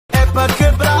pra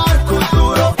quebrar com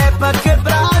duro, é pra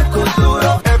quebrar com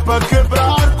duro, é pra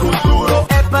quebrar com duro,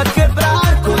 é pra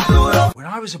quebrar com duro. When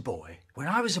I was a boy, when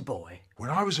I was a boy, when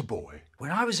I was a boy,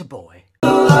 when I was a boy.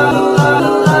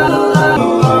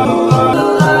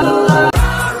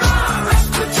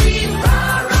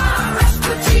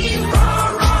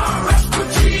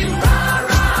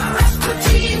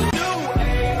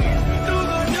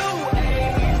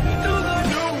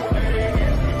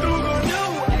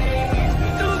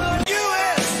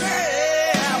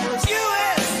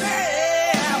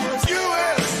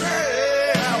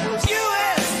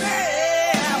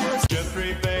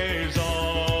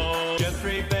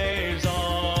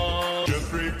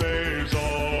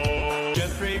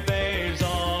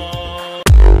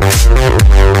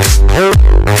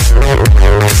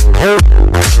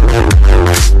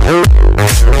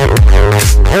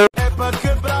 É pra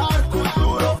quebrar com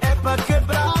duro, é pra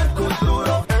quebrar com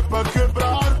duro, é pra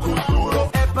quebrar com duro,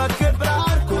 é pra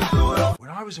quebrar com duro. When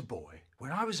I was a boy,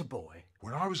 when I was a boy,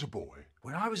 when I was a boy,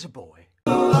 when I was a boy.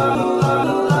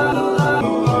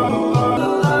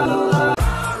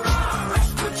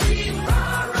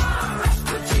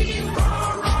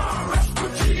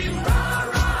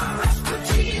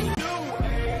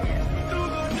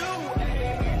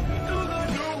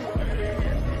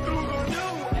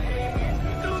 pra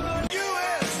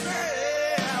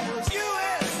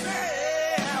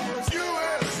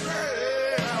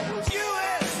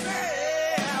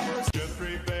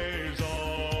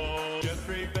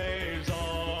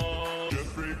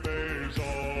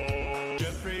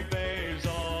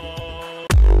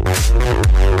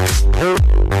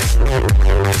com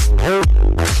duro, é pra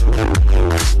quebrar com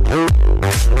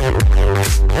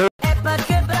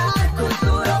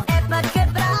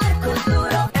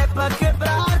duro, é pra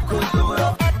quebrar com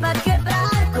duro, é pra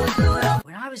quebrar com duro.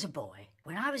 When I was a boy,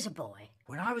 when I was a boy,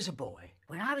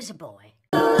 when I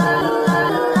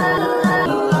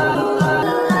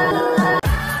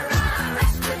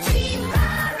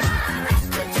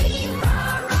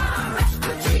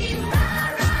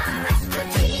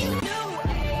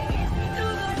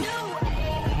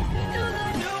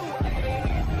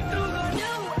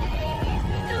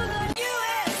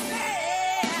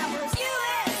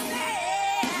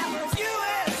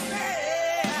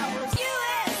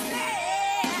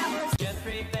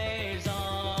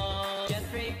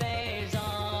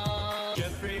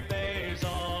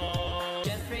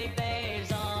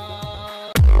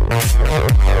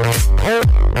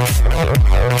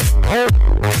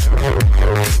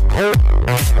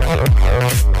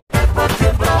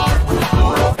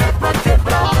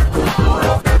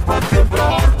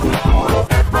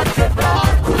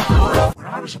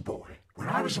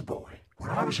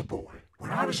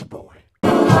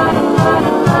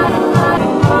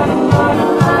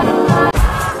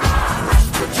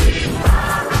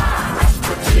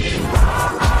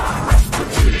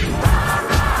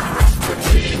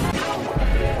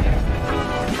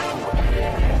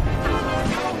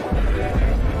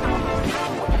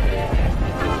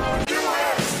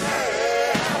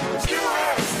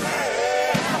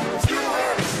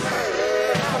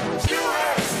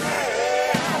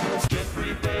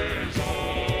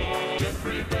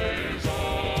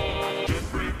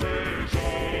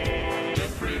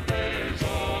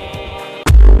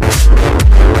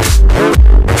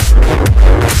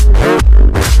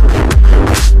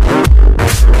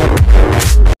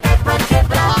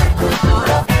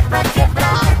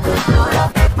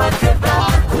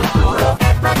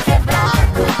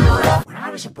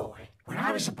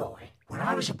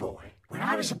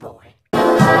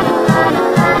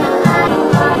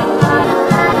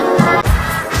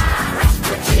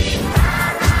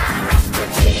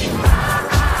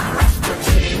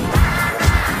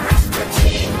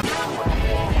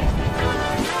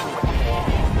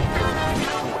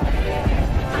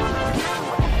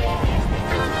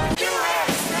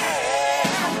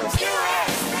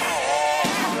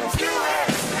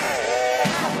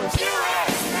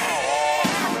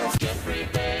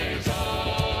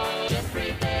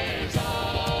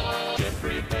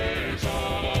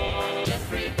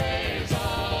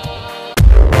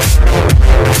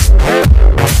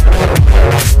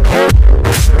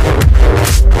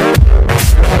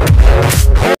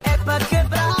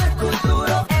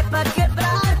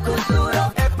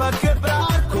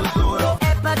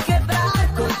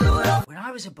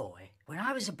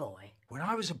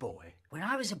was a boy, when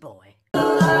I was a boy.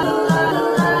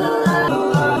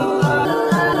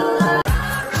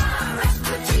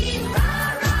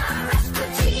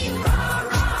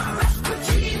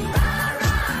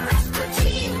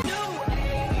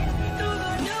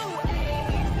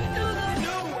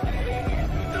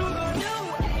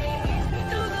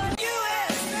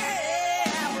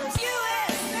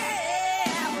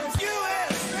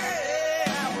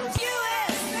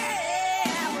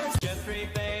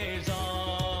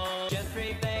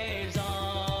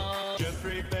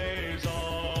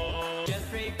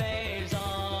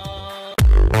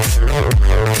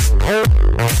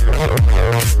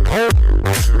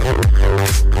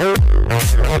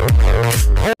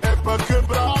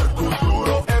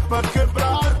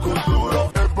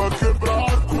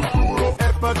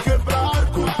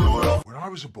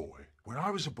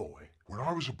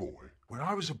 When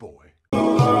I was a boy.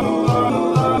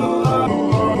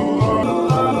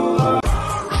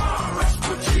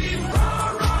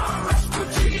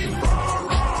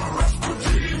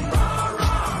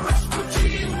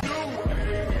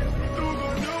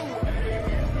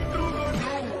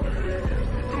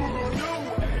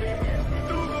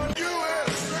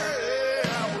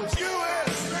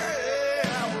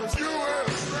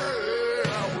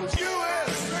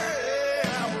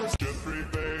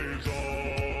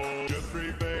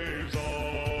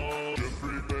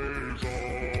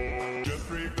 Get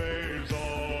 3 days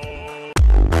on.